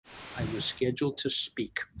I was scheduled to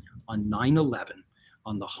speak on 9/11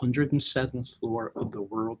 on the 107th floor of the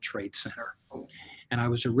World Trade Center. And I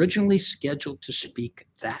was originally scheduled to speak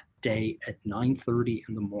that day at 9:30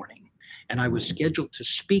 in the morning. And I was scheduled to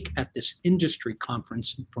speak at this industry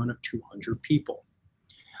conference in front of 200 people.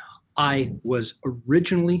 I was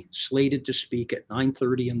originally slated to speak at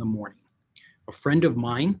 9:30 in the morning. A friend of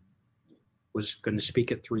mine was going to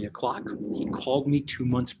speak at 3 o'clock. He called me 2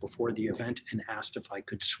 months before the event and asked if I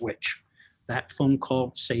could switch. That phone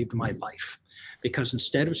call saved my life because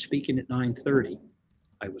instead of speaking at 9:30,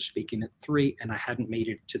 I was speaking at 3 and I hadn't made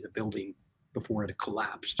it to the building before it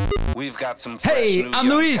collapsed. We've got some Hey, I'm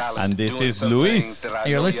Luis. And this is Luis.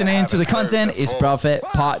 You're listening to the Content is Profit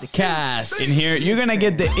podcast. In here, you're going to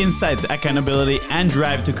get the insights, accountability, and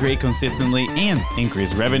drive to create consistently and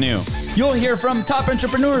increase revenue. You'll hear from top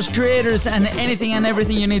entrepreneurs, creators, and anything and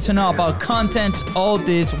everything you need to know about content. All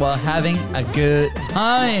this while having a good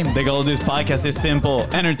time. The goal of this podcast is simple: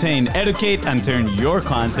 entertain, educate, and turn your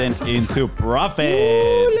content into profit.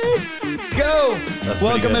 Ooh, let's go.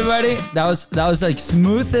 Welcome, everybody. That was like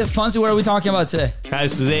smooth. Fonzie, what are we talking about today?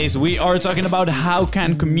 Guys, today we are talking about how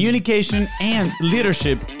can communication and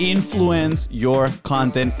leadership influence your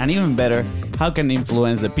content, and even better, how can it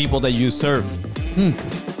influence the people that you serve.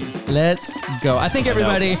 Let's go. I think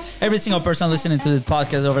every single person listening to the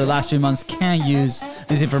podcast over the last few months can use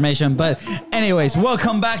this information. But anyways,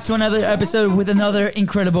 welcome back to another episode with another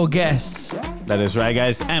incredible guest. That is right,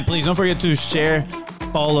 guys. And please don't forget to share,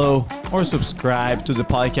 follow, or subscribe to the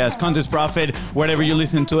podcast Content is Profit, wherever you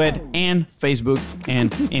listen to it, and Facebook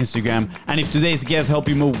and Instagram. And if today's guest helped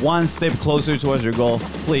you move one step closer towards your goal,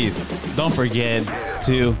 please don't forget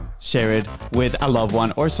to share it with a loved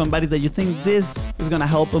one or somebody that you think this is going to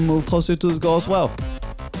help them move closer to his goal as well.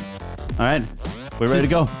 All right. We're ready to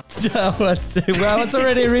go. I was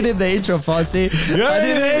already reading the intro, Fonzie. You're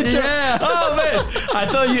reading the intro? Yeah. Oh, man.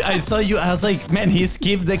 I saw you. I was like, man, he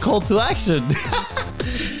skipped the call to action.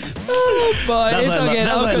 But it's okay.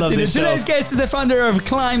 I'll continue. Today's guest is the founder of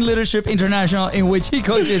Climb Leadership International, in which he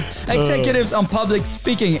coaches executives on public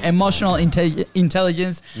speaking, emotional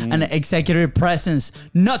intelligence, and executive presence.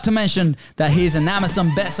 Not to mention that he's an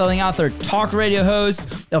Amazon best-selling author, talk radio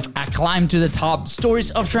host of A Climb to the Top,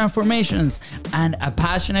 Stories of Transformations, and a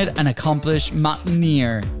passionate and accomplished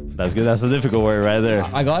mountaineer. That's good. That's a difficult word right there.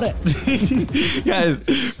 I got it. Guys,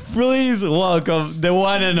 please welcome the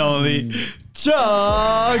one and only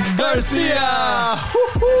Chuck Garcia.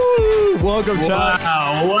 Welcome, Chuck.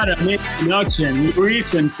 Wow, what an introduction.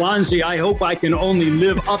 Luis and Fonzie, I hope I can only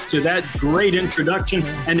live up to that great introduction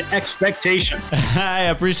and expectation. I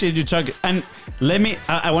appreciate you, Chuck. And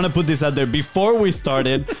I want to put this out there. Before we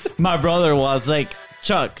started, my brother was like,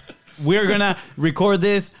 Chuck, we're going to record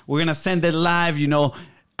this. We're going to send it live,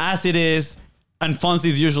 as it is. And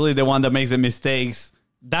Fonzie's usually the one that makes the mistakes.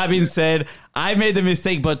 That being said, I made the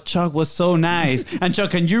mistake, but Chuck was so nice. And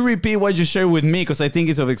Chuck, can you repeat what you shared with me? Because I think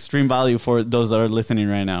it's of extreme value for those that are listening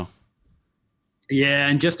right now. Yeah,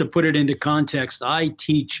 and just to put it into context, I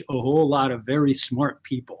teach a whole lot of very smart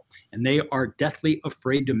people, and they are deathly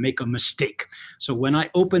afraid to make a mistake. So when I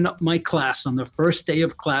open up my class on the first day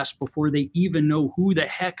of class, before they even know who the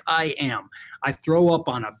heck I am, I throw up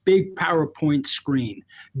on a big PowerPoint screen: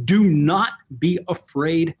 do not be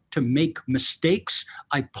afraid to make mistakes.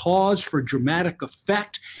 I pause for dramatic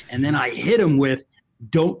effect, and then I hit them with,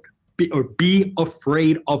 don't be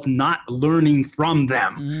afraid of not learning from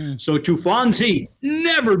them. So to Fonzie,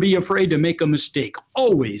 never be afraid to make a mistake.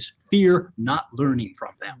 Always fear not learning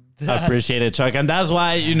from them. I appreciate it, Chuck. And that's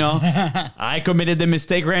why, I committed the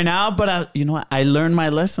mistake right now, but I learned my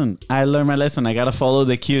lesson. I got to follow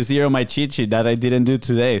the cues here on my cheat sheet that I didn't do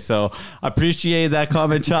today. So I appreciate that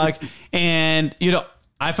comment, Chuck. And,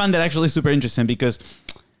 I found that actually super interesting because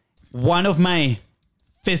one of my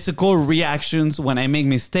physical reactions when I make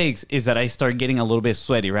mistakes is that I start getting a little bit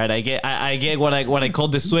sweaty, right? I get what I call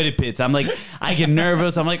the sweaty pits. I'm like, I get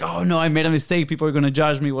nervous. I'm like, oh no, I made a mistake. People are going to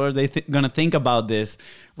judge me. What are they going to think about this,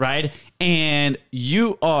 right? And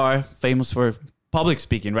you are famous for public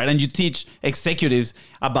speaking, right? And you teach executives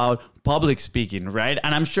about public speaking, right?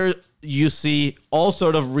 And I'm sure you see all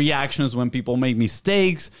sort of reactions when people make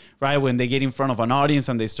mistakes, right? When they get in front of an audience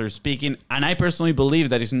and they start speaking. And I personally believe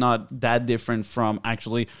that it's not that different from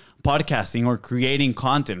actually podcasting or creating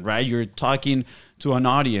content, right? You're talking to an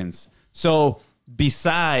audience. So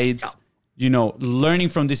besides, learning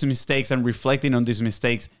from these mistakes and reflecting on these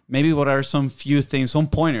mistakes, maybe what are some few things, some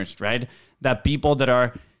pointers, right? That people that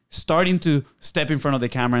are starting to step in front of the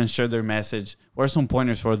camera and share their message, what are some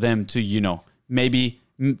pointers for them to, maybe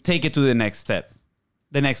take it to the next step,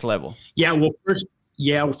 the next level? Yeah, well, first,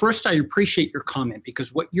 Yeah, well, first, I appreciate your comment,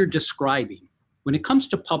 because what you're describing, when it comes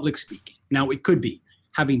to public speaking, now it could be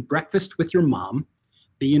having breakfast with your mom,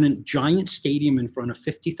 being in a giant stadium in front of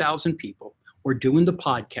 50,000 people, or doing the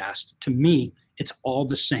podcast. To me, it's all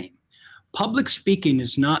the same. Public speaking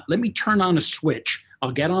is not, let me turn on a switch,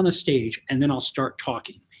 I'll get on a stage, and then I'll start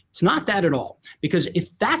talking. It's not that at all. Because if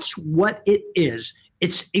that's what it is,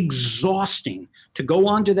 it's exhausting to go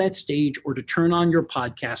onto that stage or to turn on your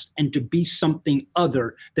podcast and to be something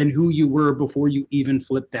other than who you were before you even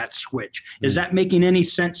flipped that switch. Is that making any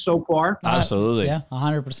sense so far? Absolutely. Yeah,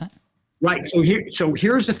 100%. Right. So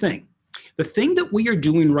here's the thing. The thing that we are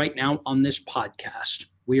doing right now on this podcast,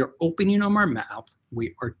 we are opening up our mouth,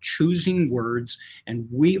 we are choosing words, and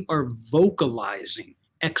we are vocalizing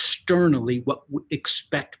externally what we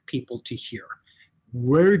expect people to hear.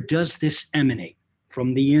 Where does this emanate?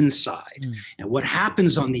 From the inside. And what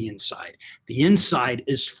happens on the inside? The inside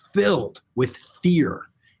is filled with fear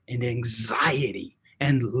and anxiety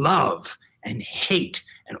and love and hate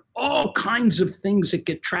and all kinds of things that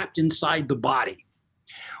get trapped inside the body.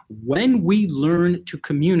 When we learn to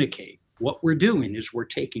communicate, what we're doing is we're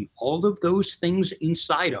taking all of those things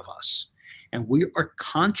inside of us and we are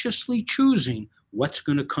consciously choosing what's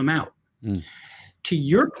going to come out. To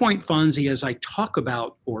your point, Fonzie, as I talk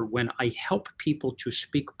about, or when I help people to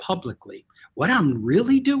speak publicly, what I'm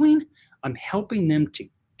really doing, I'm helping them to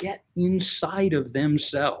get inside of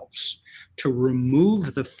themselves, to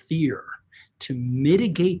remove the fear, to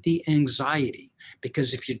mitigate the anxiety.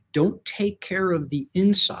 Because if you don't take care of the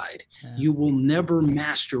inside, you will never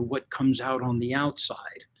master what comes out on the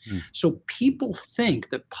outside. So people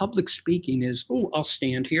think that public speaking is, oh, I'll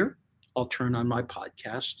stand here, I'll turn on my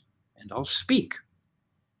podcast, and I'll speak.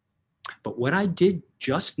 But what I did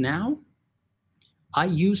just now, I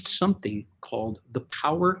used something called the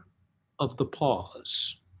power of the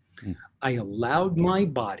pause. I allowed my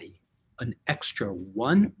body an extra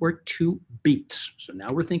 1 or 2 beats. So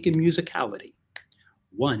now we're thinking musicality.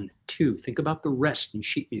 1, 2, think about the rest in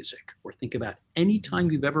sheet music, or think about any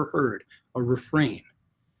time you've ever heard a refrain.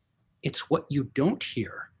 It's what you don't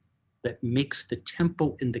hear that makes the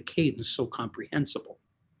tempo and the cadence so comprehensible.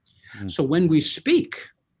 So when we speak,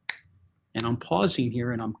 and I'm pausing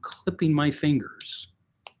here and I'm clipping my fingers,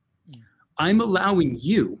 I'm allowing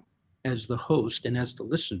you as the host and as the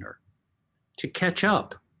listener to catch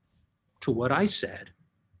up to what I said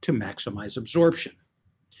to maximize absorption.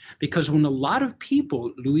 Because when a lot of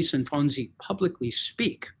people, Luis and Fonzie, publicly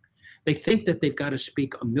speak, they think that they've got to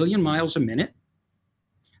speak 1,000,000 miles a minute,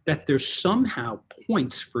 that there's somehow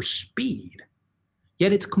points for speed,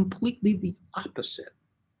 yet it's completely the opposite.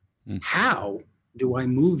 How do I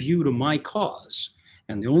move you to my cause?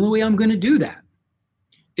 And the only way I'm going to do that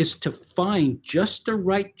is to find just the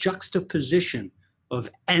right juxtaposition of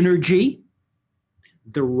energy,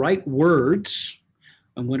 the right words,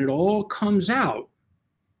 and when it all comes out,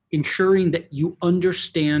 ensuring that you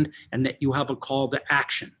understand and that you have a call to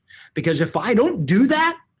action. Because if I don't do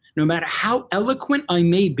that, no matter how eloquent I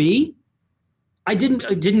may be, I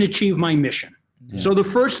didn't achieve my mission. So the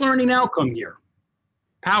first learning outcome here,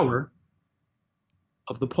 power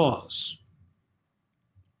of the pause.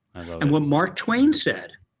 And what Mark Twain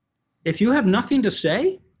said, if you have nothing to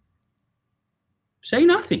say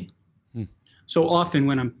nothing. So often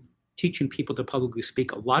when I'm teaching people to publicly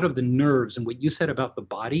speak, a lot of the nerves and what you said about the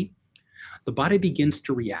body begins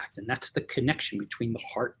to react. And that's the connection between the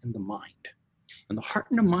heart and the mind. And the heart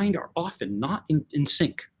and the mind are often not in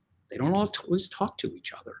sync. They don't always talk to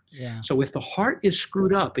each other. So if the heart is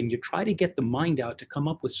screwed up and you try to get the mind out to come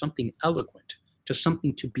up with something eloquent, to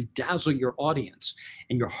something to bedazzle your audience,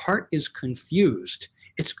 and your heart is confused,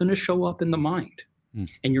 it's going to show up in the mind.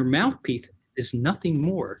 And your mouthpiece is nothing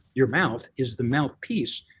more. Your mouth is the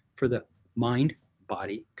mouthpiece for the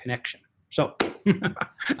mind-body connection. So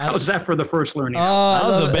how's that for the first learning? That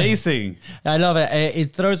was amazing. I love it.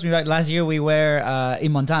 It throws me back. Last year we were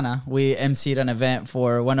in Montana. We emceed an event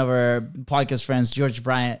for one of our podcast friends, George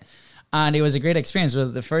Bryant. And it was a great experience. It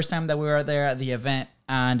was the first time that we were there at the event.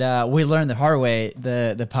 And we learned the hard way,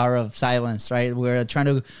 the power of silence, right? We were trying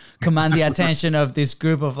to command the attention of this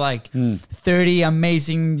group of like 30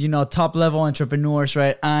 amazing, top level entrepreneurs,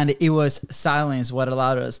 right? And it was silence what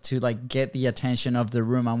allowed us to like get the attention of the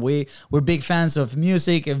room. And we're big fans of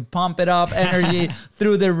music and pump it up, energy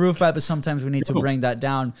through the roof, but sometimes we need to bring that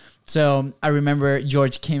down. So I remember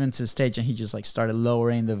George came into the stage and he just like started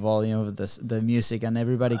lowering the volume of the music, and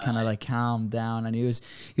everybody kind of like calmed down. And it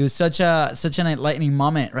was such an enlightening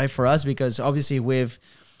moment, right, for us, because obviously we've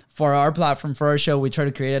for our platform, for our show, we try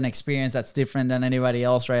to create an experience that's different than anybody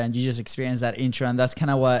else, right? And you just experience that intro, and that's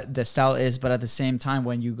kind of what the style is. But at the same time,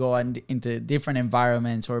 when you go into different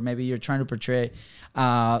environments, or maybe you're trying to portray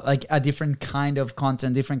like a different kind of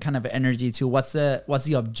content, different kind of energy to what's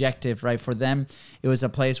the objective, right? For them, it was a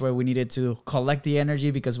place where we needed to collect the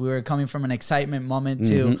energy because we were coming from an excitement moment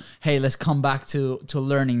to, hey, let's come back to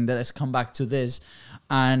learning, let's come back to this.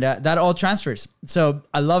 And that all transfers. So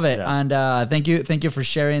I love it. Yeah. And thank you for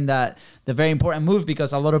sharing that, the very important move,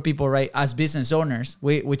 because a lot of people, right, as business owners,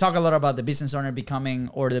 we talk a lot about the business owner becoming,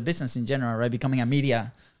 or the business in general, right, becoming a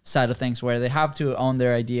media side of things where they have to own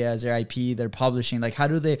their ideas, their IP, their publishing. Like how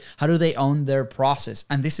do they own their process?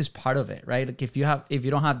 And this is part of it, right? Like if you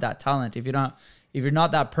don't have that talent, if you're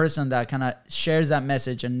not that person that kind of shares that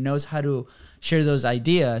message and knows how to share those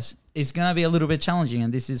ideas, it's going to be a little bit challenging,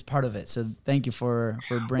 and this is part of it. So thank you for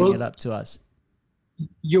bringing it up to us.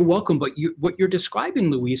 You're welcome. But what you're describing,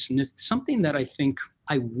 Luis, and it's something that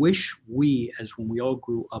I wish we, as when we all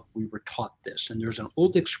grew up, we were taught this. And there's an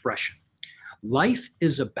old expression: life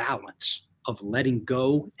is a balance of letting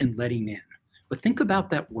go and letting in. But think about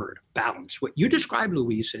that word, balance. What you described,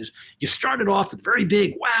 Luis, is you started off with very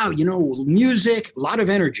big, wow, music, a lot of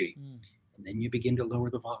energy. And then you begin to lower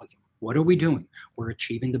the volume. What are we doing? We're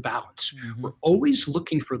achieving the balance. We're always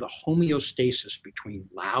looking for the homeostasis between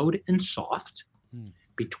loud and soft,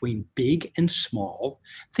 between big and small.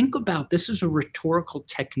 Think about, this is a rhetorical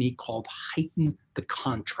technique called heighten the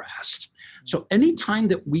contrast. So anytime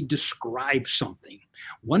that we describe something,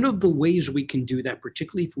 one of the ways we can do that,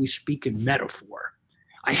 particularly if we speak in metaphor,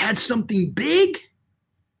 I had something big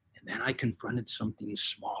and then I confronted something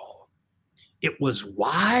small. It was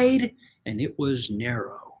wide and it was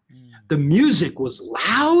narrow. The music was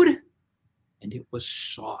loud and it was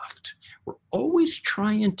soft. We're always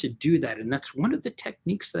trying to do that. And that's one of the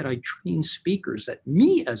techniques that I train speakers, that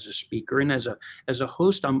me as a speaker and as a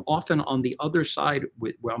host, I'm often on the other side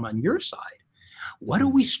where I'm on your side. What are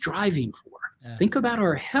we striving for? Yeah. Think about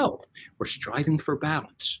our health. We're striving for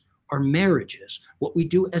balance. Our marriages, what we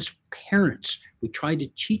do as parents, we try to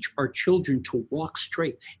teach our children to walk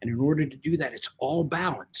straight. And in order to do that, it's all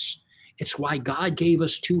balance. It's why God gave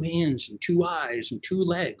us 2 hands and 2 eyes and 2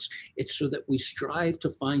 legs. It's so that we strive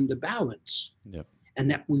to find the balance. Yep.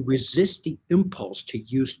 And that we resist the impulse to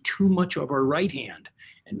use too much of our right hand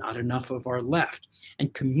and not enough of our left.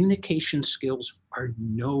 And communication skills are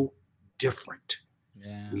no different.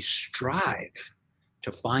 Yeah. We strive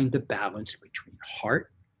to find the balance between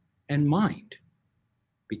heart and mind,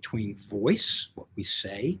 between voice, what we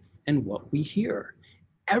say, and what we hear.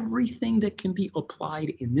 Everything that can be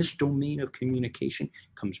applied in this domain of communication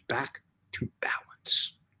comes back to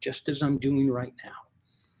balance, just as I'm doing right now.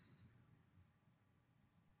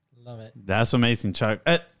 Love it. That's amazing, Chuck.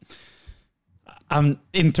 I'm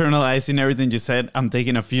internalizing everything you said. I'm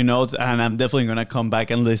taking a few notes, and I'm definitely going to come back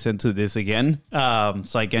and listen to this again,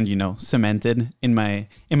 so I can, cement it in my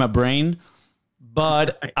brain.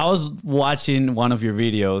 But I was watching one of your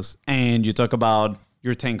videos, and you talk about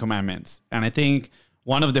your 10 commandments, and I think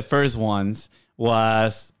one of the first ones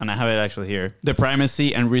was, and I have it actually here, the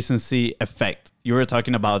primacy and recency effect. You were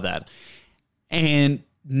talking about that. And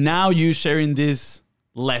now you sharing this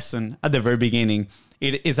lesson at the very beginning,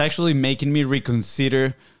 it is actually making me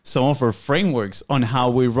reconsider some of our frameworks on how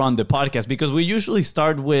we run the podcast, because we usually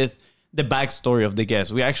start with the backstory of the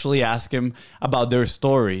guest. We actually ask them about their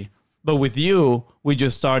story. But with you, we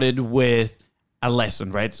just started with a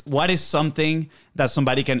lesson, right? What is something that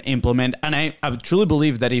somebody can implement? And I truly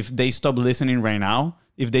believe that if they stop listening right now,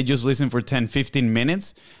 if they just listen for 10, 15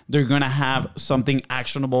 minutes, they're going to have something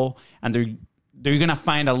actionable, and they're going to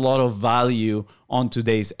find a lot of value on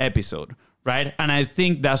today's episode, right? And I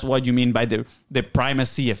think that's what you mean by the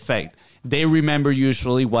primacy effect. They remember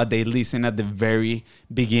usually what they listen at the very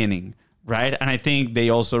beginning, right? And I think they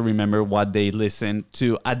also remember what they listen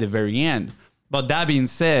to at the very end. But that being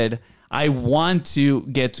said, I want to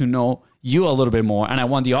get to know you a little bit more, and I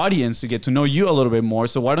want the audience to get to know you a little bit more.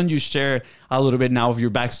 So why don't you share a little bit now of your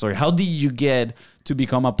backstory? How did you get to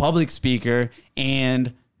become a public speaker,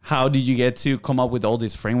 and how did you get to come up with all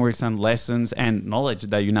these frameworks and lessons and knowledge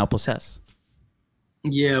that you now possess?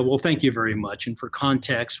 Yeah, well, thank you very much. And for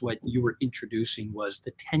context, what you were introducing was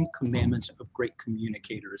the 10 Commandments of Great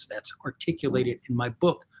Communicators. That's articulated in my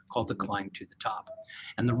book called A Climb to the Top.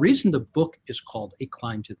 And the reason the book is called A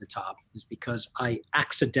Climb to the Top is because I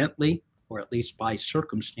accidentally, or at least by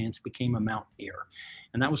circumstance, became a mountaineer.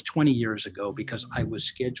 And that was 20 years ago, because I was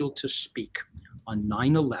scheduled to speak on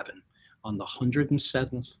 9/11 on the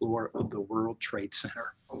 107th floor of the World Trade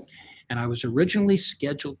Center. And I was originally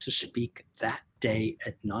scheduled to speak that day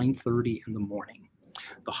at 9:30 in the morning.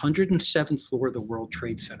 The 107th floor of the World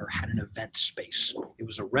Trade Center had an event space. It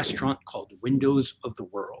was a restaurant called Windows of the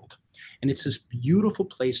World. And it's this beautiful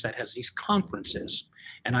place that has these conferences.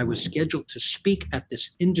 And I was scheduled to speak at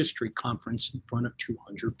this industry conference in front of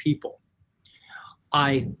 200 people.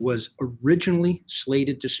 I was originally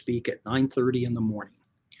slated to speak at 9:30 in the morning.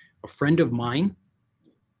 A friend of mine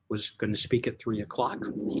was going to speak at 3 o'clock.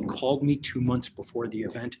 He called me 2 months before the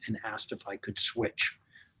event and asked if I could switch.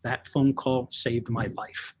 That phone call saved my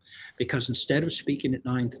life because instead of speaking at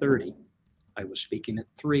 9:30, I was speaking at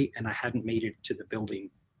 3 and I hadn't made it to the building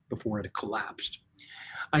before it had collapsed.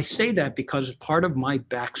 I say that because part of my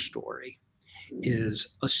backstory is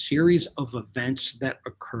a series of events that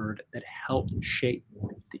occurred that helped shape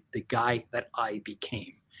the guy that I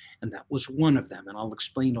became. And that was one of them. And I'll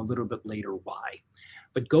explain a little bit later why.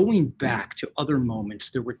 But going back to other moments,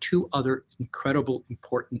 there were two other incredible,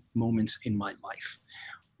 important moments in my life.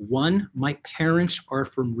 One, my parents are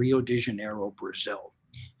from Rio de Janeiro, Brazil.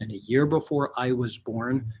 And a year before I was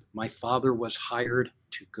born, my father was hired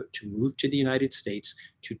to move to the United States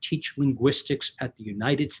to teach linguistics at the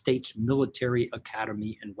United States Military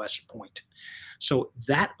Academy in West Point. So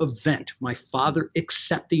that event, my father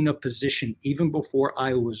accepting a position even before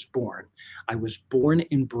I was born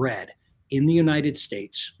and bred in the United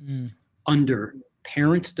States under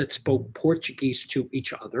parents that spoke Portuguese to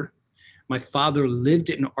each other. My father lived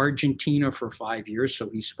in Argentina for 5 years, so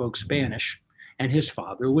he spoke Spanish, and his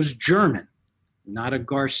father was German, not a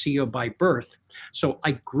Garcia by birth. So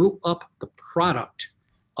I grew up the product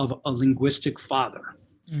of a linguistic father.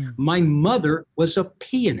 My mother was a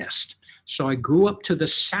pianist, so I grew up to the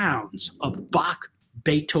sounds of Bach,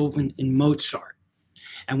 Beethoven, and Mozart.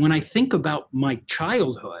 And when I think about my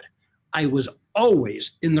childhood, I was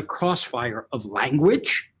always in the crossfire of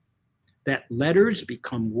language, that letters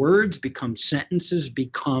become words, become sentences,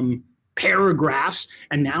 become paragraphs,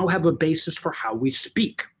 and now have a basis for how we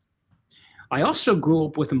speak. I also grew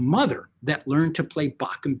up with a mother that learned to play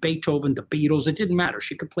Bach and Beethoven, the Beatles. It didn't matter.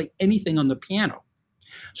 She could play anything on the piano.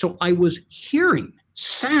 So I was hearing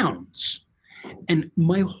sounds, and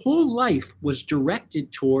my whole life was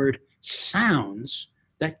directed toward sounds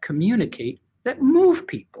that communicate, that move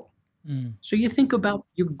people. So you think about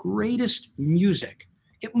your greatest music.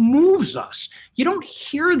 It moves us. You don't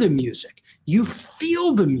hear the music. You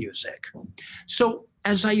feel the music. So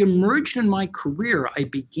as I emerged in my career, I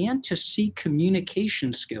began to see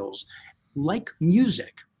communication skills like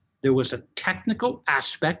music. There was a technical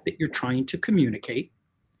aspect that you're trying to communicate,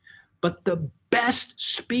 but the best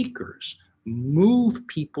speakers move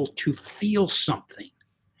people to feel something.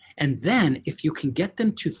 And then if you can get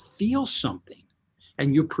them to feel something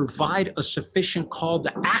and you provide a sufficient call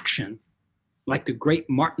to action, like the great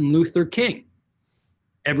Martin Luther King.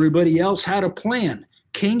 Everybody else had a plan.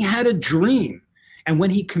 King had a dream. And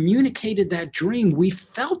when he communicated that dream, we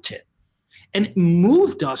felt it. And it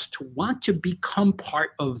moved us to want to become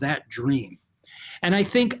part of that dream. And I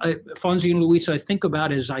think, Fonzie and Luis, I think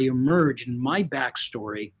about as I emerged in my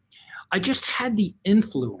backstory, I just had the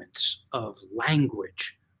influence of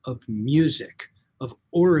language, of music, of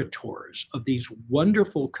orators, of these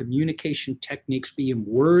wonderful communication techniques, be in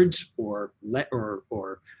words or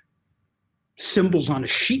symbols on a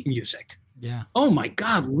sheet music. Yeah. Oh my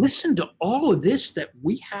God, listen to all of this that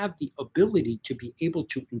we have the ability to be able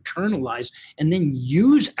to internalize and then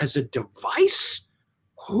use as a device.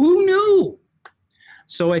 Who knew?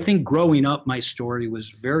 So I think growing up, my story was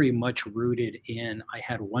very much rooted in, I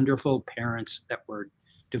had wonderful parents that were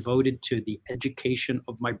devoted to the education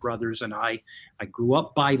of my brothers and I. I grew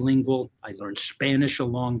up bilingual. I learned Spanish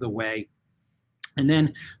along the way. And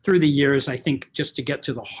then through the years, I think just to get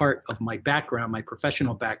to the heart of my background, my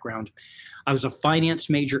professional background, I was a finance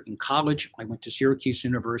major in college. I went to Syracuse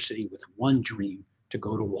University with one dream, to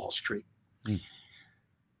go to Wall Street.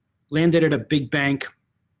 Landed at a big bank.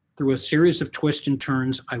 Through a series of twists and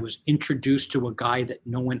turns, I was introduced to a guy that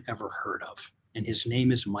no one ever heard of, and his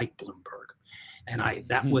name is Mike Bloomberg. And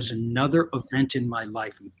that was another event in my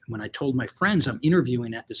life. When I told my friends I'm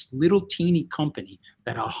interviewing at this little teeny company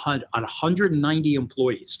that had 190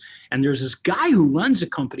 employees, and there's this guy who runs a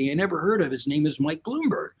company I never heard of. His name is Mike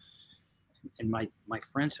Bloomberg. And my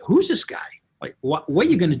friends said, who's this guy? Like, what,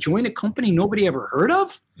 you going to join a company nobody ever heard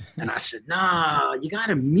of? And I said, nah, you got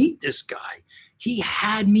to meet this guy. He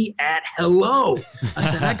had me at hello. I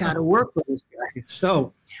said, I got to work with this guy.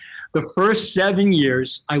 So the first 7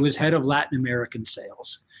 years, I was head of Latin American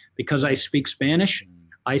sales. Because I speak Spanish,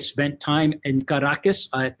 I spent time in Caracas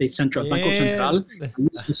at the Banco Central. I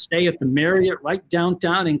used to stay at the Marriott right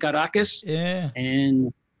downtown in Caracas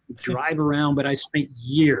and drive around. But I spent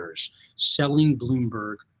years selling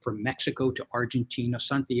Bloomberg from Mexico to Argentina,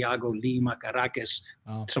 Santiago, Lima, Caracas,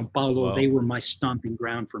 Sao Paulo. Wow. They were my stomping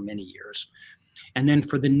ground for many years. And then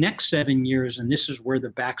for the next 7 years, and this is where the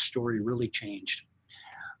backstory really changed,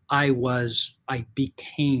 I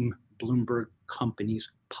became Bloomberg Company's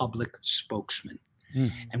public spokesman.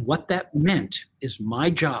 And what that meant is my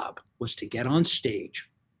job was to get on stage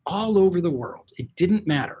all over the world. It didn't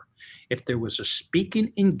matter if there was a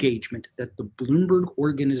speaking engagement that the Bloomberg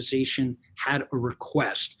organization had a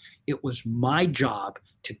request. It was my job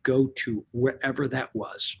to go to wherever that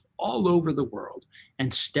was, all over the world,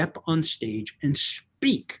 and step on stage and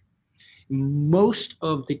speak. Most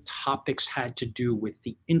of the topics had to do with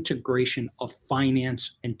the integration of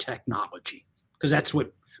finance and technology, because that's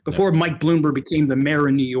what, before Mike Bloomberg became the mayor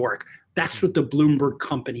of New York, that's what the Bloomberg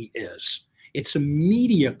Company is. It's a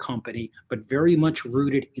media company, but very much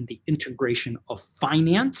rooted in the integration of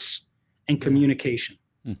finance and communication.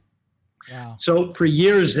 Wow. So for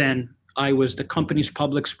years then, I was the company's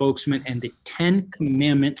public spokesman, and the 10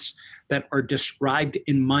 commandments that are described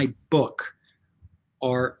in my book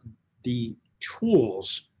are the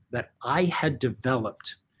tools that I had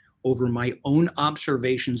developed over my own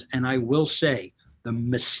observations, and I will say the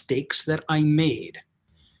mistakes that I made.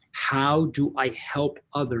 How do I help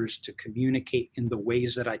others to communicate in the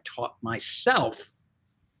ways that I taught myself?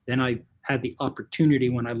 Then I had the opportunity,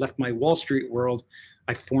 when I left my Wall Street world,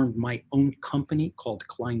 I formed my own company called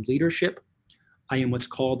Klein Leadership. I am what's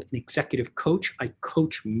called an executive coach. I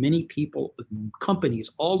coach many people,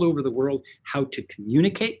 companies all over the world, how to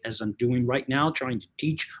communicate, as I'm doing right now, trying to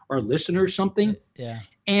teach our listeners something. Yeah.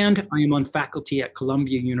 And I am on faculty at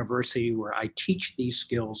Columbia University, where I teach these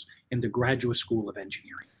skills in the Graduate School of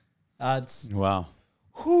Engineering. Wow.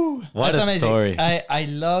 What That's a amazing. story. I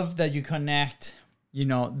love that you connect,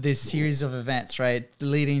 this series of events, right,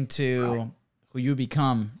 leading to who you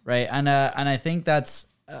become, right? And I think that's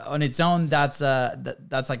on its own, that's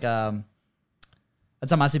like a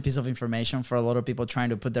massive piece of information for a lot of people trying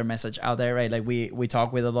to put their message out there, right? Like we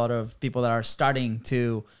talk with a lot of people that are starting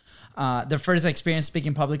to their first experience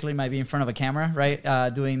speaking publicly might be in front of a camera, right?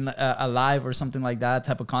 Doing a live or something like that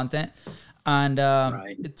type of content. And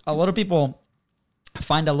a lot of people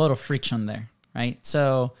find a lot of friction there, right?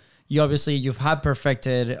 So you've had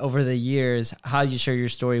perfected over the years how you share your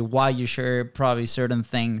story, why you share probably certain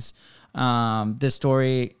things. This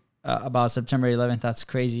story about September 11th, that's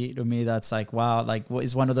crazy to me. That's like, wow, like what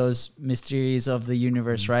is one of those mysteries of the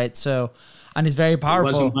universe, right? So, and it's very powerful.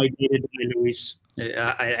 It wasn't my day, Luis,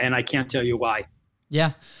 and I can't tell you why.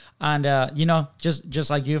 Yeah. And, just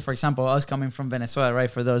like you, for example, us coming from Venezuela, right?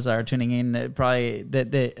 For those that are tuning in, probably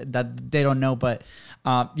that they don't know, but,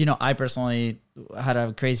 I personally had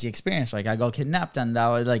a crazy experience. Like I got kidnapped, and that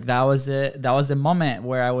was the moment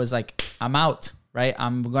where I was like, I'm out, right?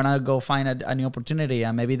 I'm going to go find a new opportunity.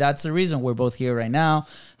 And maybe that's the reason we're both here right now.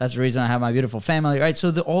 That's the reason I have my beautiful family, right?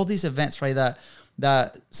 So all these events, right,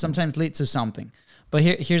 that sometimes lead to something. But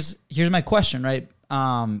here's my question, right?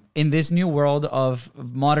 In this new world of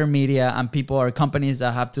modern media, and people or companies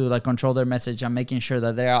that have to like control their message and making sure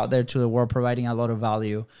that they're out there to the world providing a lot of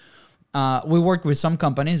value. We work with some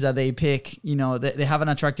companies that they pick, they have an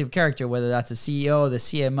attractive character, whether that's a CEO, the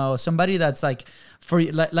CMO, somebody that's like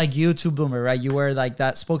like you to Bloomberg, right? You were like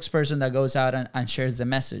that spokesperson that goes out and shares the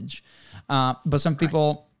message. But some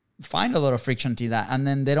people find a lot of friction to that, and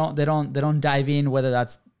then they don't dive in, whether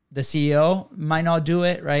that's the CEO might not do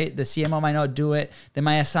it, right? The CMO might not do it. They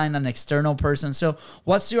might assign an external person. So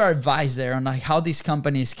what's your advice there on like how these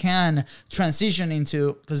companies can transition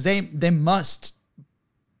into, because they must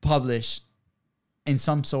publish in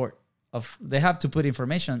some sort of, they have to put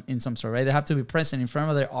information in some sort, right? They have to be present in front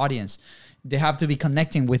of their audience. They have to be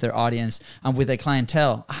connecting with their audience and with their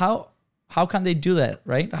clientele. How can they do that,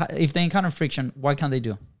 right? If they encounter friction, what can they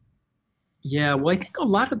do? Yeah, well, I think a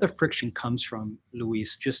lot of the friction comes from,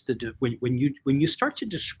 Luis, just when you start to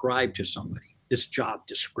describe to somebody this job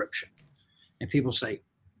description, and people say,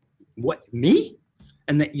 "What, me?"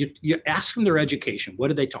 And that you ask them their education. What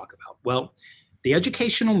do they talk about? Well, the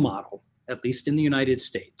educational model, at least in the United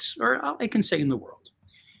States, or I can say in the world,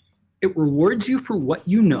 it rewards you for what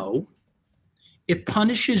you know. It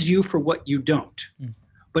punishes you for what you don't,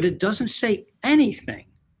 but it doesn't say anything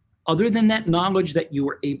other than that knowledge that you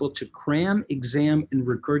were able to cram, exam, and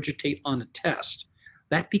regurgitate on a test.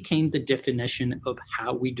 That became the definition of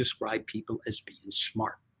how we describe people as being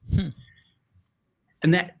smart.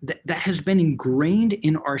 And that has been ingrained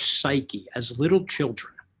in our psyche as little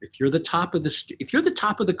children. If you're the top of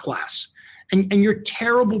the class, and you're a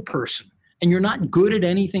terrible person, and you're not good at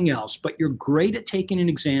anything else, but you're great at taking an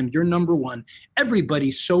exam, you're number one,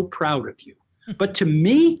 everybody's so proud of you. But to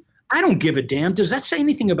me, I don't give a damn. Does that say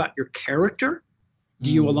anything about your character?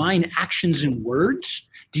 Do you align actions and words?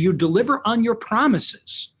 Do you deliver on your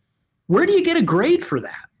promises? Where do you get a grade for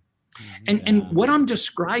that? And what I'm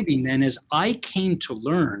describing then is I came to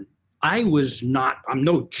learn. I'm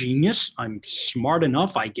no genius. I'm smart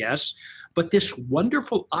enough, I guess. But this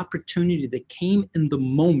wonderful opportunity that came in the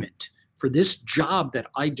moment for this job that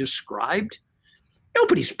I described,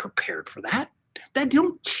 nobody's prepared for that. They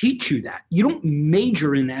don't teach you that. You don't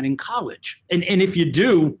major in that in college. And if you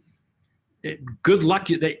do, good luck.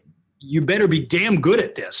 You better be damn good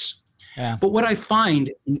at this. Yeah. But what I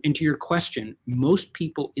find, and to your question, most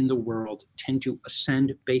people in the world tend to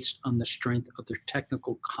ascend based on the strength of their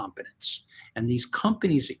technical competence. And these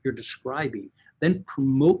companies that you're describing then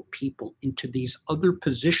promote people into these other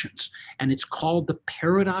positions. And it's called the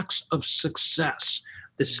paradox of success.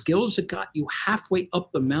 The skills that got you halfway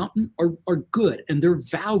up the mountain are good and they're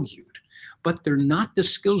valued. But they're not the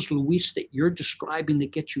skills, Luis, that you're describing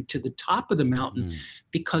that get you to the top of the mountain,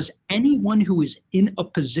 because anyone who is in a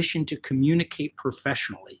position to communicate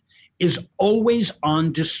professionally is always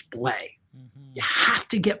on display. You have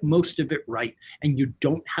to get most of it right, and you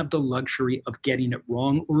don't have the luxury of getting it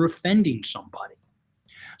wrong or offending somebody.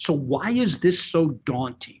 So why is this so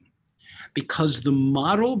daunting? Because the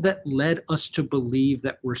model that led us to believe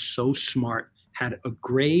that we're so smart had a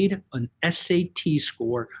grade, an SAT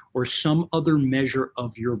score, or some other measure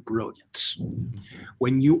of your brilliance.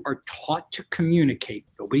 When you are taught to communicate,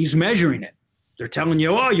 nobody's measuring it. They're telling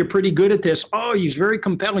you, oh, you're pretty good at this. Oh, he's very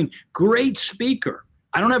compelling. Great speaker.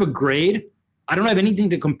 I don't have a grade. I don't have anything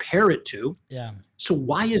to compare it to. Yeah. So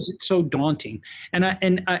why is it so daunting?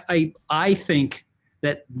 And I think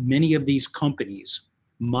that many of these companies,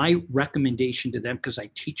 my recommendation to them, because I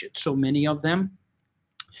teach it so many of them,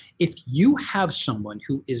 if you have someone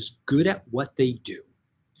who is good at what they do,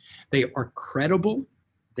 they are credible,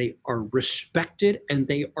 they are respected, and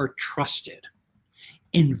they are trusted.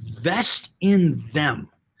 Invest in them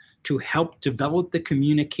to help develop the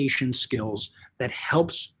communication skills that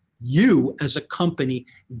helps you as a company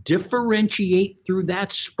differentiate through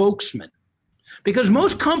that spokesman. Because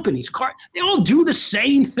most companies, they all do the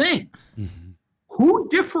same thing. Who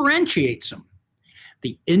differentiates them?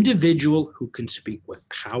 The individual who can speak with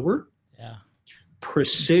power,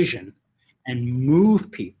 precision, and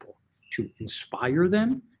move people to inspire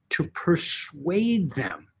them, to persuade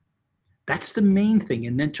them. That's the main thing.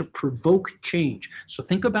 And then to provoke change. So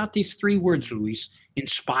think about these three words, Luis: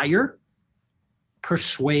 inspire,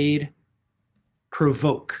 persuade,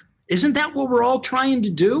 provoke. Isn't that what we're all trying to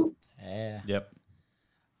do? Yeah. Yep.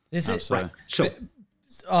 This is right. So,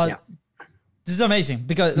 this is amazing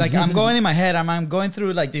because like I'm going in my head, I'm going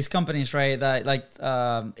through like these companies, right? That like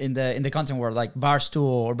in the content world, like Barstool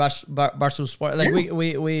or Barstool Sport. Like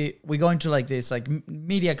we go into like this like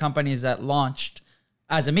media companies that launched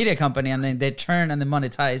as a media company and then they turn and they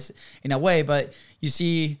monetize in a way. But you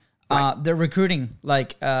see the recruiting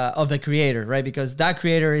like of the creator, right? Because that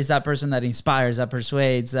creator is that person that inspires, that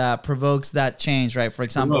persuades, that provokes that change, right? For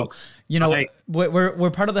example, you know,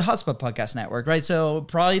 we're part of the HubSpot podcast network, right? So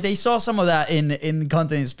probably they saw some of that in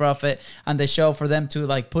Content is Profit and the show for them to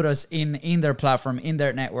like put us in their platform, in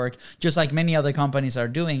their network, just like many other companies are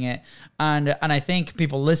doing it. And I think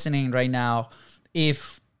people listening right now,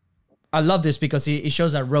 I love this because it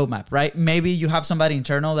shows a roadmap, right? Maybe you have somebody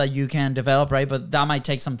internal that you can develop, right? But that might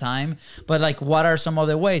take some time. But like, what are some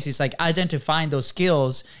other ways? It's like identifying those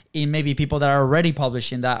skills in maybe people that are already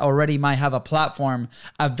publishing, that already might have a platform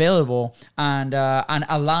available and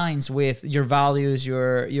aligns with your values,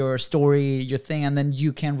 your story, your thing, and then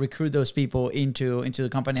you can recruit those people into the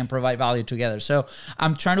company and provide value together. So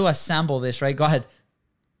I'm trying to assemble this, right? Go ahead.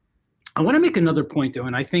 I want to make another point, though,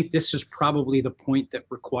 and I think this is probably the point that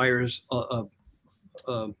requires a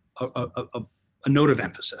note of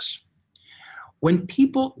emphasis. When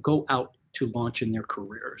people go out to launch in their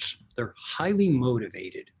careers, they're highly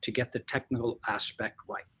motivated to get the technical aspect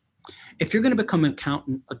right. If you're going to become an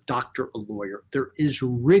accountant, a doctor, a lawyer, there is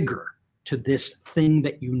rigor to this thing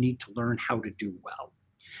that you need to learn how to do well.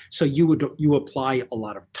 So you apply a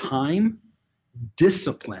lot of time,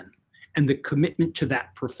 discipline, and the commitment to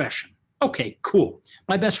that profession. Okay, cool.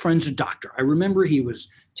 My best friend's a doctor. I remember he was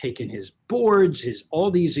taking his boards,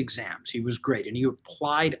 all these exams. He was great. And he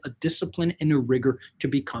applied a discipline and a rigor to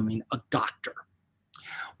becoming a doctor.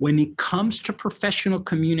 When it comes to professional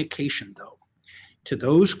communication, though, to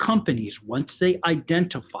those companies, once they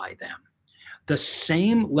identify them, the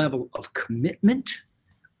same level of commitment,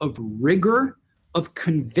 of rigor, of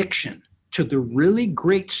conviction to the really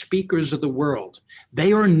great speakers of the world.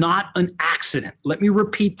 They are not an accident. Let me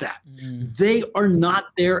repeat that. They are not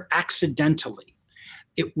there accidentally.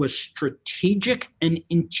 It was strategic and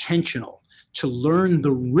intentional to learn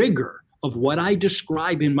the rigor of what I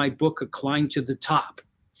describe in my book, A Climb to the Top.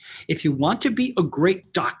 If you want to be a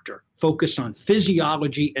great doctor, focus on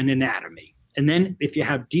physiology and anatomy. And then if you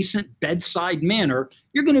have decent bedside manner,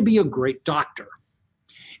 you're going to be a great doctor.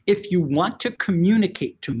 If you want to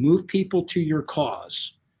communicate, to move people to your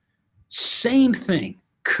cause, same thing,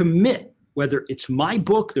 commit, whether it's my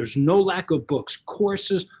book, there's no lack of books,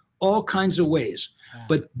 courses, all kinds of ways.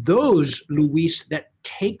 But those, Luis, that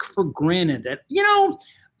take for granted that,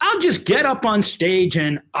 I'll just get up on stage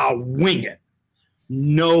and I'll wing it.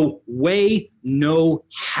 No way, no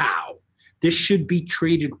how. This should be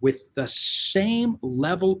treated with the same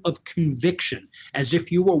level of conviction as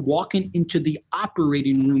if you were walking into the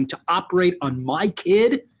operating room to operate on my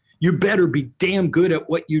kid. You better be damn good at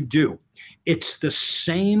what you do. It's the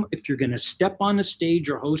same if you're going to step on a stage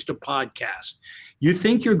or host a podcast. You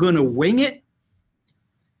think you're going to wing it?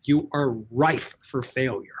 You are rife for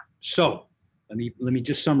failure. So let me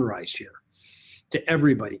just summarize here. To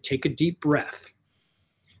everybody, take a deep breath.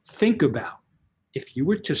 Think about if you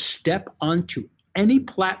were to step onto any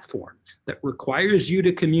platform that requires you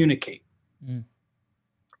to communicate,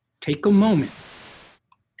 take a moment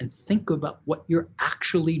and think about what you're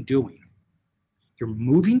actually doing. You're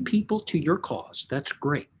moving people to your cause. That's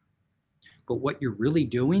great. But what you're really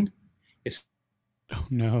doing is... Oh,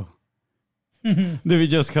 no. Did we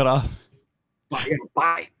just cut off?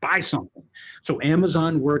 Buy something. So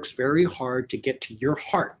Amazon works very hard to get to your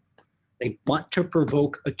heart. They want to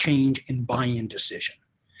provoke a change in buy-in decision.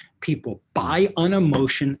 People buy on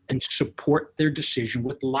emotion and support their decision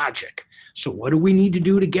with logic. So what do we need to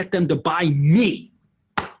do to get them to buy me?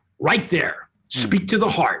 Right there. Speak to the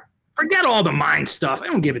heart. Forget all the mind stuff. I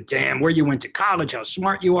don't give a damn where you went to college, how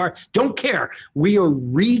smart you are. Don't care. We are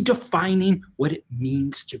redefining what it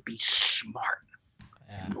means to be smart.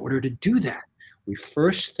 In order to do that, we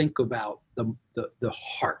first think about the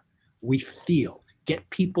heart. We feel. Get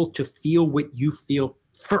people to feel what you feel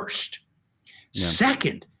first.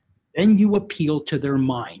 Second, then you appeal to their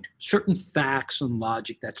mind. Certain facts and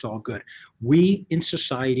logic, that's all good. We in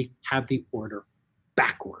society have the order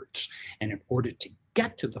backwards. And in order to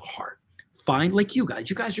get to the heart, find like you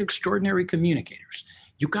guys are extraordinary communicators.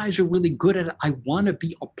 You guys are really good at it. I want to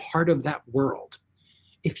be a part of that world.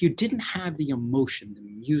 If you didn't have the emotion, the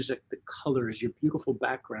music, the colors, your beautiful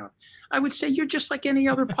background, I would say you're just like any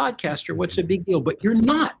other podcaster. What's the big deal? But you're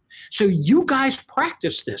not. So you guys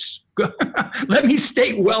practice this. Let me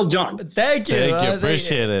state, well done. Thank you. Thank you.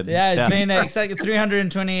 Appreciate it. Yeah, it's been exactly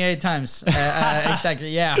 328 times.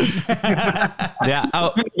 Exactly. Yeah. Yeah.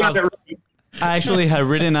 I actually had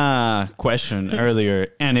written a question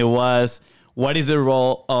earlier, and it was, what is the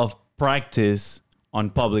role of practice on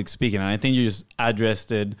public speaking? And I think you just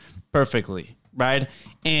addressed it perfectly, right?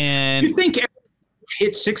 And you think Aaron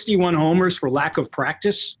hit 61 homers for lack of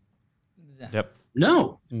practice? Yep.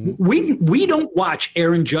 No, we don't watch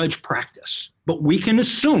Aaron Judge practice, but we can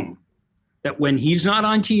assume that when he's not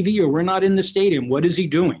on TV or we're not in the stadium, what is he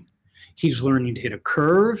doing? He's learning to hit a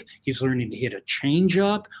curve. He's learning to hit a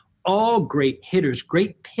changeup. All great hitters,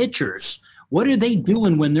 great pitchers. What are they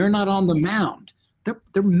doing when they're not on the mound?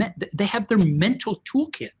 They have their mental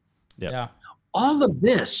toolkit. Yep. Yeah. All of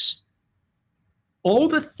this, all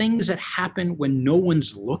the things that happen when no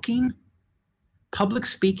one's looking, public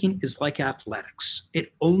speaking is like athletics.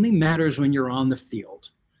 It only matters when you're on the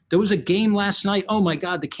field. There was a game last night. Oh my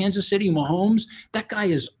God, the Kansas City Mahomes, that guy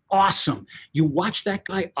is awesome. You watch that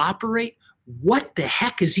guy operate. What the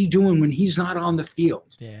heck is he doing when he's not on the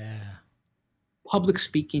field? Yeah. Public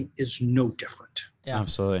speaking is no different. Yeah.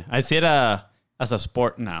 Absolutely. I see it as a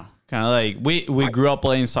sport now. Kind of like we grew up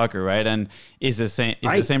playing soccer, right? And it's the same.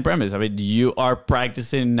 It's the same premise. I mean, you are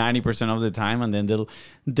practicing 90% of the time, and then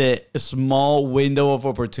the small window of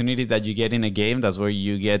opportunity that you get in a game, that's where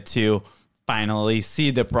you get to finally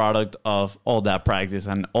see the product of all that practice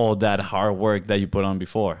and all that hard work that you put on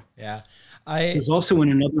before. Yeah. There's also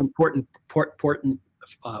another important part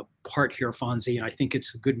here, Fonzie, and I think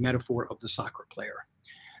it's a good metaphor of the soccer player.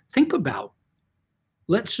 Think about,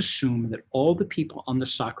 let's assume that all the people on the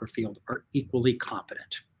soccer field are equally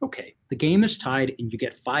competent. Okay, the game is tied and you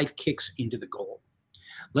get 5 kicks into the goal.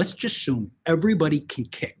 Let's just assume everybody can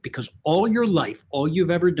kick, because all your life, all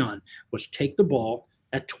you've ever done was take the ball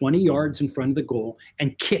at 20 yards in front of the goal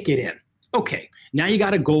and kick it in. Okay, now you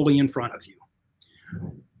got a goalie in front of you.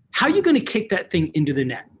 How are you going to kick that thing into the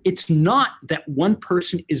net? It's not that one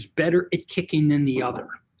person is better at kicking than the other.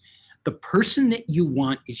 The person that you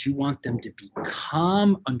want them to be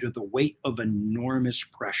calm under the weight of enormous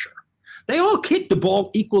pressure. They all kick the ball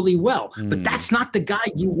equally well, but that's not the guy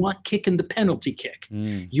you want kicking the penalty kick.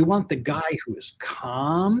 You want the guy who is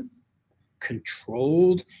calm,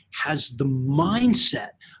 controlled, has the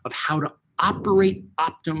mindset of how to operate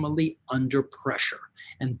optimally under pressure.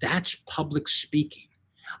 And that's public speaking.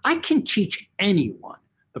 I can teach anyone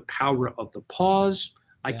the power of the pause.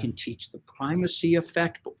 I can teach the primacy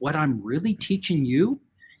effect, but what I'm really teaching you,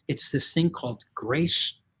 it's this thing called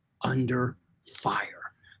grace under fire.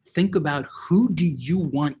 Think about, who do you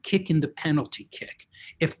want kicking the penalty kick?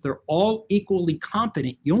 If they're all equally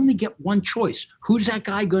competent, you only get one choice. Who's that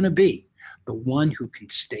guy going to be? The one who can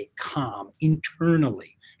stay calm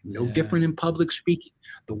internally, no different in public speaking.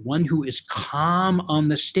 The one who is calm on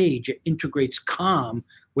the stage, it integrates calm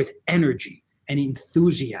with energy and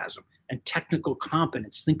enthusiasm and technical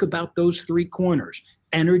competence. Think about those three corners: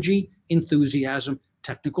 energy, enthusiasm,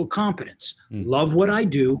 technical competence. Love what I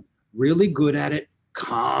do, really good at it,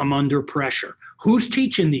 calm under pressure. Who's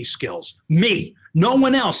teaching these skills? Me, no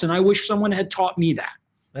one else. And I wish someone had taught me that.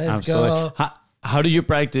 Let's go. How do you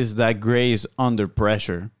practice that grace under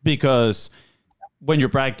pressure? Because when you're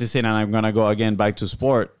practicing, and I'm going to go again back to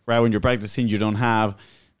sport, right? When you're practicing, you don't have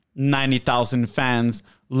 90,000 fans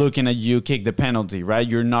looking at you kick the penalty, right?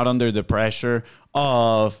 You're not under the pressure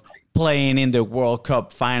of playing in the World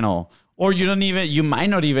Cup final. Or you might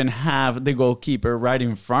not even have the goalkeeper right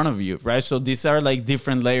in front of you, right? So these are like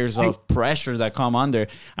different layers of pressure that come under.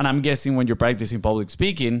 And I'm guessing when you're practicing public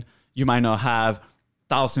speaking, you might not have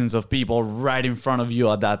thousands of people right in front of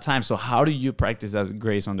you at that time. So how do you practice that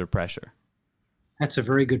grace under pressure? That's a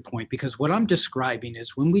very good point, because what I'm describing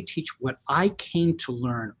is when we teach what I came to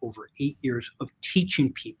learn over 8 years of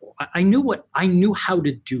teaching people. I knew how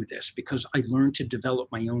to do this because I learned to develop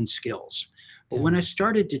my own skills. But when I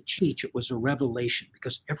started to teach, it was a revelation,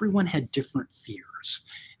 because everyone had different fears,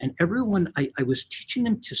 and everyone, I was teaching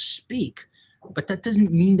them to speak, but that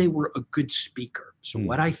doesn't mean they were a good speaker. So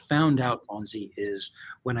what I found out, Fonzie, is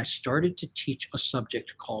when I started to teach a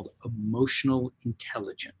subject called emotional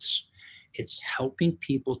intelligence, it's helping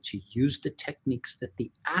people to use the techniques that the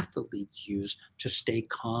athletes use to stay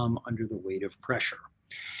calm under the weight of pressure.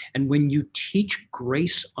 And when you teach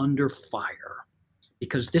grace under fire,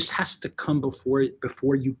 because this has to come before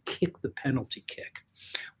you kick the penalty kick,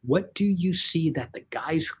 what do you see that the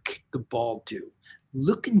guys who kick the ball do?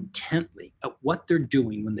 Look intently at what they're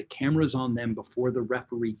doing when the camera's on them before the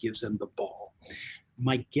referee gives them the ball.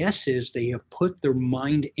 My guess is they have put their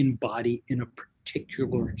mind and body in a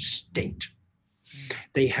particular state.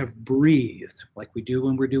 They have breathed like we do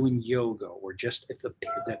when we're doing yoga, or just if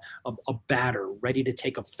a batter ready to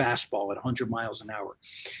take a fastball at 100 miles an hour.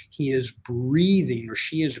 He is breathing, or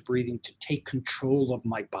she is breathing, to take control of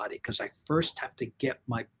my body, because I first have to get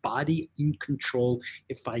my body in control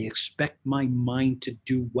if I expect my mind to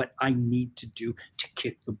do what I need to do to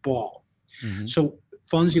kick the ball. So,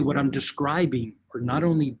 Fonzie, what I'm describing are not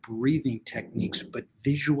only breathing techniques, but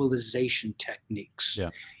visualization techniques.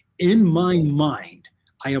 In my mind,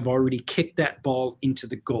 I have already kicked that ball into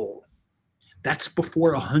the goal. That's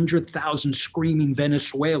before 100,000 screaming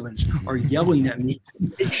Venezuelans are yelling at me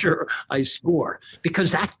to make sure I score,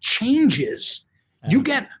 because that changes.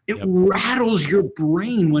 It rattles your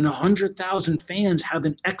brain when 100,000 fans have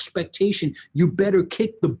an expectation you better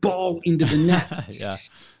kick the ball into the net.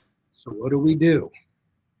 So what do?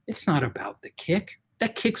 It's not about the kick.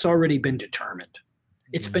 That kick's already been determined.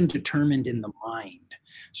 It's been determined in the mind.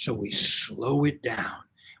 So we slow it down.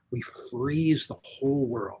 We freeze the whole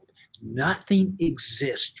world. Nothing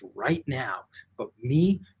exists right now but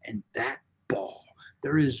me and that ball.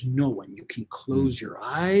 There is no one. You can close your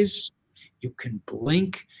eyes. You can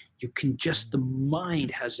blink. The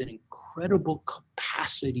mind has an incredible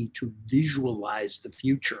capacity to visualize the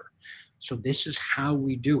future. So this is how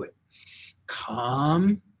we do it.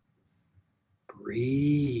 Calm,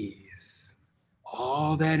 breathe.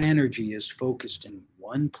 All that energy is focused in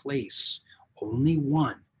one place, only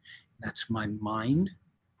one. That's my mind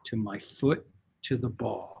to my foot to the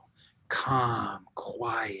ball. Calm,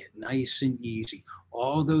 quiet, nice and easy.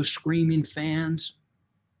 All those screaming fans,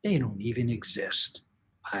 they don't even exist.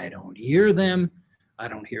 I don't hear them. I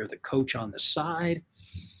don't hear the coach on the side.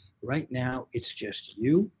 Right now, it's just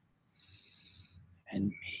you and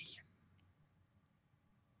me.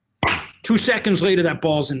 2 seconds later, that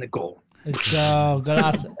ball's in the goal. Let's go.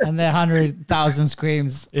 And the 100,000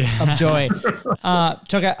 screams of joy.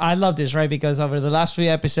 Chuck, I love this, right? Because over the last few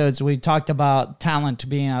episodes, we talked about talent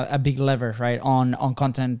being a big lever, right, on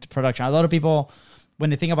content production. A lot of people when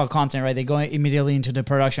they think about content, right, they go immediately into the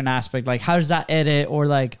production aspect. Like, how does that edit, or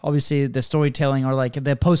like obviously the storytelling, or like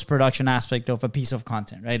the post-production aspect of a piece of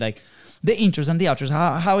content, right? Like the intros and the outros,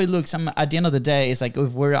 how it looks. At the end of the day, it's like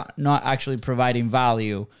if we're not actually providing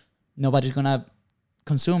value, nobody's gonna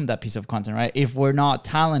consume that piece of content, right? If we're not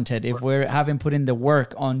talented, if we haven't put in the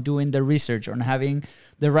work on doing the research, on having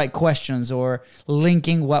the right questions, or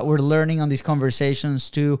linking what we're learning on these conversations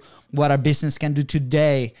to what our business can do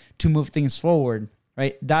today to move things forward,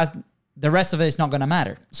 right? That the rest of it is not going to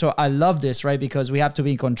matter. So I love this, right? Because we have to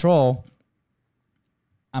be in control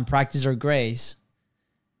and practice our grace.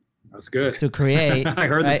 That's good. To create. I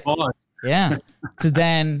heard right? the pause. Yeah. To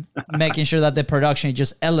then making sure that the production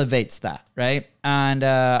just elevates that, right? And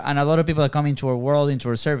a lot of people that come into our world, into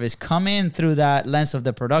our service, come in through that lens of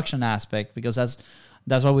the production aspect, because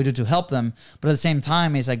that's what we do to help them. But at the same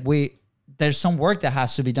time, it's like there's some work that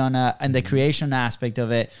has to be done in the creation aspect of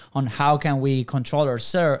it, on how can we control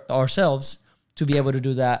ourselves to be able to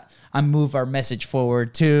do that and move our message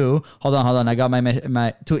forward to, hold on. I got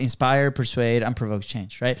my to inspire, persuade, and provoke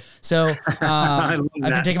change, right? So I've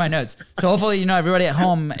been taking my notes. So hopefully, everybody at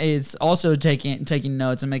home is also taking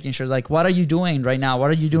notes and making sure, like, what are you doing right now? What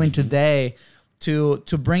are you doing today to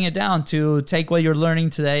bring it down, to take what you're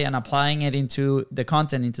learning today and applying it into the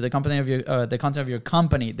content, into the company of the content of your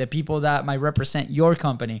company, the people that might represent your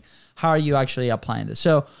company. How are you actually applying this?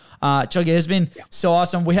 So, Chucky, it's been so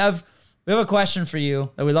awesome. We have a question for you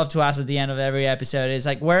that we love to ask at the end of every episode. It's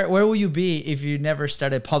like, where will you be if you never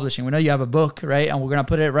started publishing? We know you have a book, right? And we're going to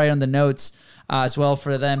put it right on the notes as well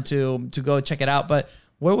for them to go check it out. But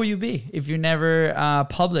where will you be if you never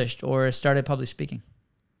published or started public speaking?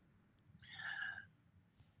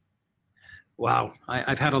 Wow.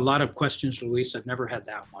 I've had a lot of questions, Luis. I've never had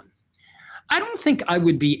that one. I don't think I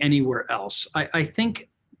would be anywhere else. I think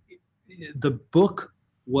the book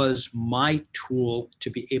was my tool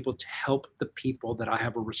to be able to help the people that I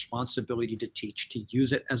have a responsibility to teach, to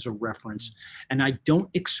use it as a reference. And I don't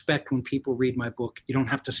expect when people read my book, you don't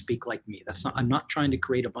have to speak like me. I'm not trying to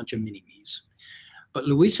create a bunch of mini-me's. But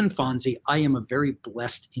Luis Infanzi, I am a very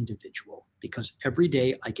blessed individual, because every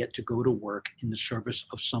day I get to go to work in the service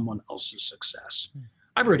of someone else's success.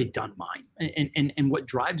 I've already done mine. And what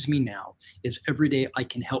drives me now is every day I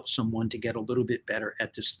can help someone to get a little bit better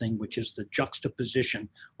at this thing, which is the juxtaposition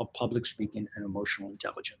of public speaking and emotional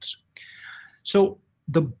intelligence. So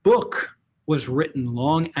the book was written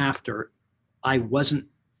long after I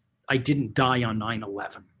didn't die on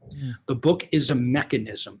 9/11. The book is a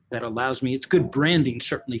mechanism that allows me, it's good branding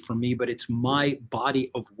certainly for me, but it's my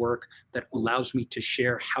body of work that allows me to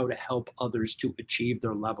share how to help others to achieve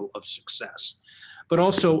their level of success. But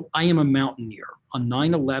also, I am a mountaineer. On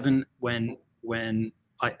 9/11,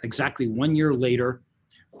 exactly 1 year later,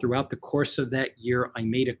 throughout the course of that year, I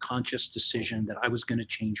made a conscious decision that I was going to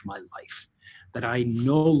change my life, that I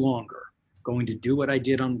no longer going to do what I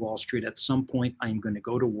did on Wall Street. At some point, I'm going to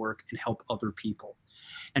go to work and help other people.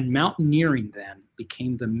 And mountaineering then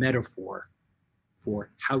became the metaphor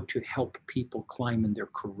for how to help people climb in their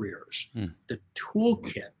careers. The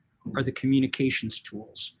toolkit are the communications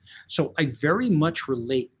tools. So I very much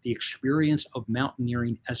relate the experience of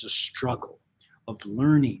mountaineering as a struggle of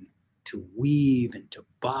learning to weave and to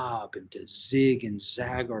bob and to zig and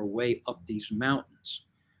zag our way up these mountains.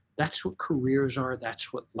 That's what careers are.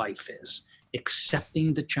 That's what life is.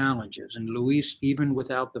 Accepting the challenges. And Luis, even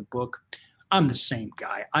without the book, I'm the same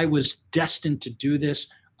guy. I was destined to do this.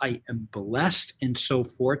 I am blessed and so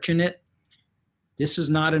fortunate. This is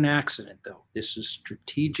not an accident, though. This is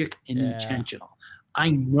strategic and intentional.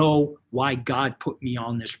 I know why God put me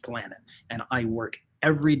on this planet, and I work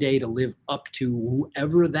every day to live up to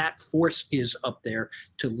whoever that force is up there,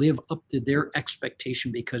 to live up to their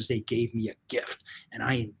expectation, because they gave me a gift, and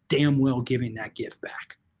I am damn well giving that gift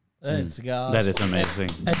back. Let's go. That is amazing.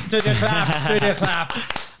 Studio clap.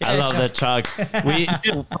 I love that, Chuck.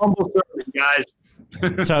 Humble servant,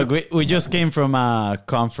 guys. Chuck, we just came from a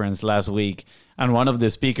conference last week, and one of the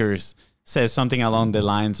speakers says something along the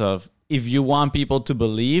lines of, if you want people to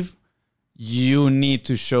believe, you need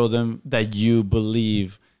to show them that you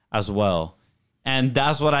believe as well. And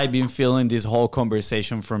that's what I've been feeling this whole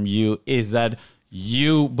conversation from you, is that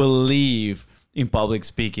you believe in public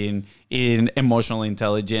speaking, in emotional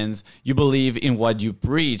intelligence. You believe in what you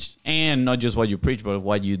preach, and not just what you preach, but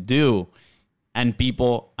what you do. And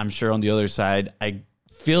people, I'm sure on the other side, are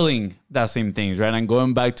feeling that same things, right? And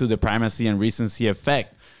going back to the primacy and recency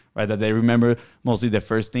effect, right? That they remember mostly the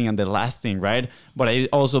first thing and the last thing, right? But I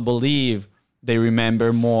also believe they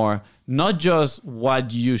remember more, not just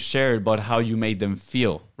what you shared, but how you made them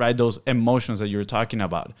feel, right? Those emotions that you're talking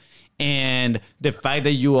about. And the fact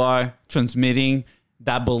that you are transmitting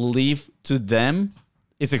that belief to them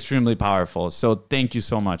is extremely powerful. So thank you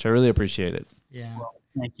so much. I really appreciate it. Yeah. Well,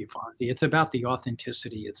 thank you, Fonzie. It's about the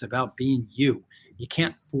authenticity. It's about being you. You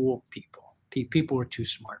can't fool people. People are too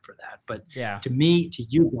smart for that. But to me, to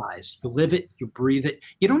you guys, you live it, you breathe it.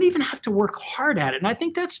 You don't even have to work hard at it. And I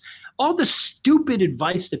think that's all the stupid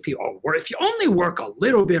advice that people, if you only work a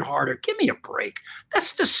little bit harder, give me a break.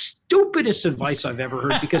 That's the stupidest advice I've ever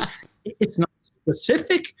heard because it's not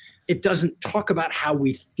specific. It doesn't talk about how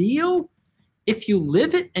we feel. If you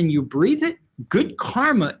live it and you breathe it, good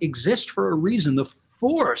karma exists for a reason. The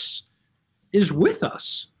force is with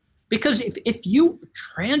us. Because if you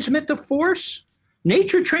transmit the force,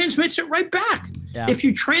 nature transmits it right back. Yeah. If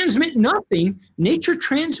you transmit nothing, nature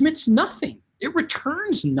transmits nothing. It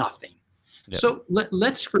returns nothing. Yep. So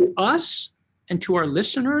let's, for us and to our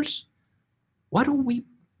listeners, what do we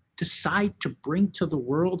decide to bring to the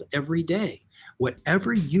world every day?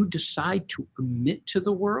 Whatever you decide to emit to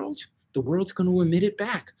the world's going to emit it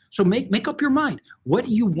back. So make up your mind. What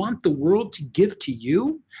do you want the world to give to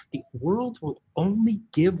you? The world will only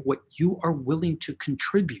give what you are willing to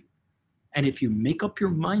contribute. And if you make up your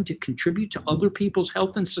mind to contribute to other people's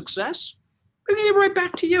health and success, they're going to give it right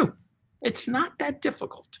back to you. It's not that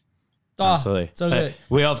difficult. Oh, absolutely. So good.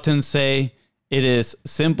 We often say it is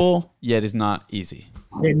simple, yet it's not easy.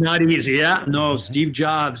 It's not easy, yeah. No, Steve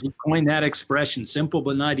Jobs, he coined that expression, simple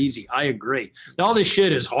but not easy. I agree. All this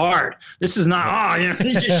shit is hard. This is not,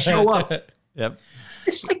 you just show up. Yep.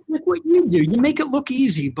 It's like what you do. You make it look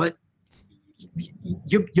easy, but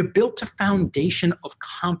you built a foundation of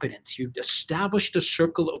competence. You've established a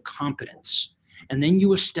circle of competence, and then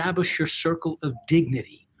you establish your circle of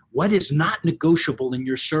dignity. What is not negotiable in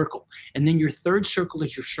your circle? And then your third circle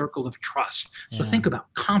is your circle of trust. So think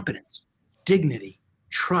about competence, dignity,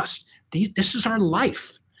 trust. This is our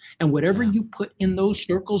life. And whatever you put in those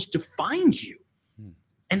circles defines you.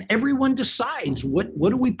 And everyone decides what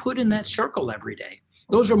do we put in that circle every day.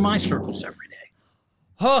 Those are my circles every day.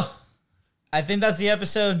 Oh, I think that's the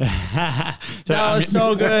episode. That was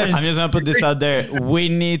so good. I'm just going to put this out there. We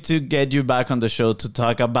need to get you back on the show to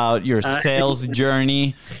talk about your sales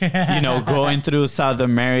journey, going through South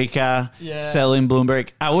America, selling Bloomberg.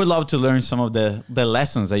 I would love to learn some of the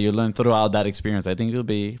lessons that you learned throughout that experience. I think it'll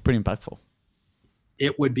be pretty impactful.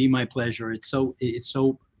 It would be my pleasure. It's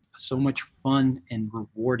so much fun and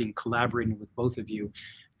rewarding collaborating with both of you.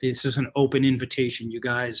 This is an open invitation, you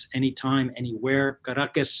guys. Anytime, anywhere.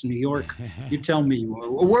 Caracas, New York. You tell me.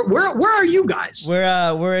 Where are you guys?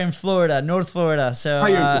 We're in Florida, North Florida. So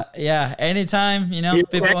anytime.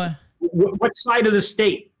 People. What side of the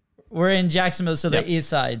state? We're in Jacksonville, so the east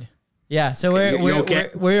side. Yeah, so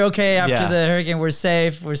we're okay after the hurricane. We're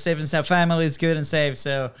safe. We're safe and sound. Family is good and safe.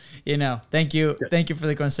 So thank you for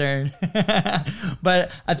the concern.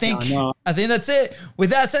 But I think that's it. With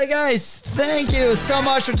that said, guys, thank you so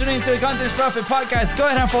much for tuning into the Content Profit Podcast. Go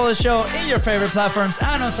ahead and follow the show in your favorite platforms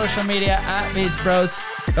and on social media at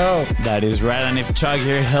BeastBrosCo. That is right. And if Chuck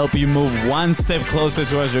here helped you move one step closer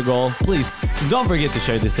towards your goal, please don't forget to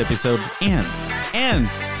share this episode and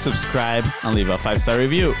subscribe and leave a 5-star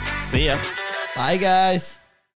review. See ya. Bye, guys.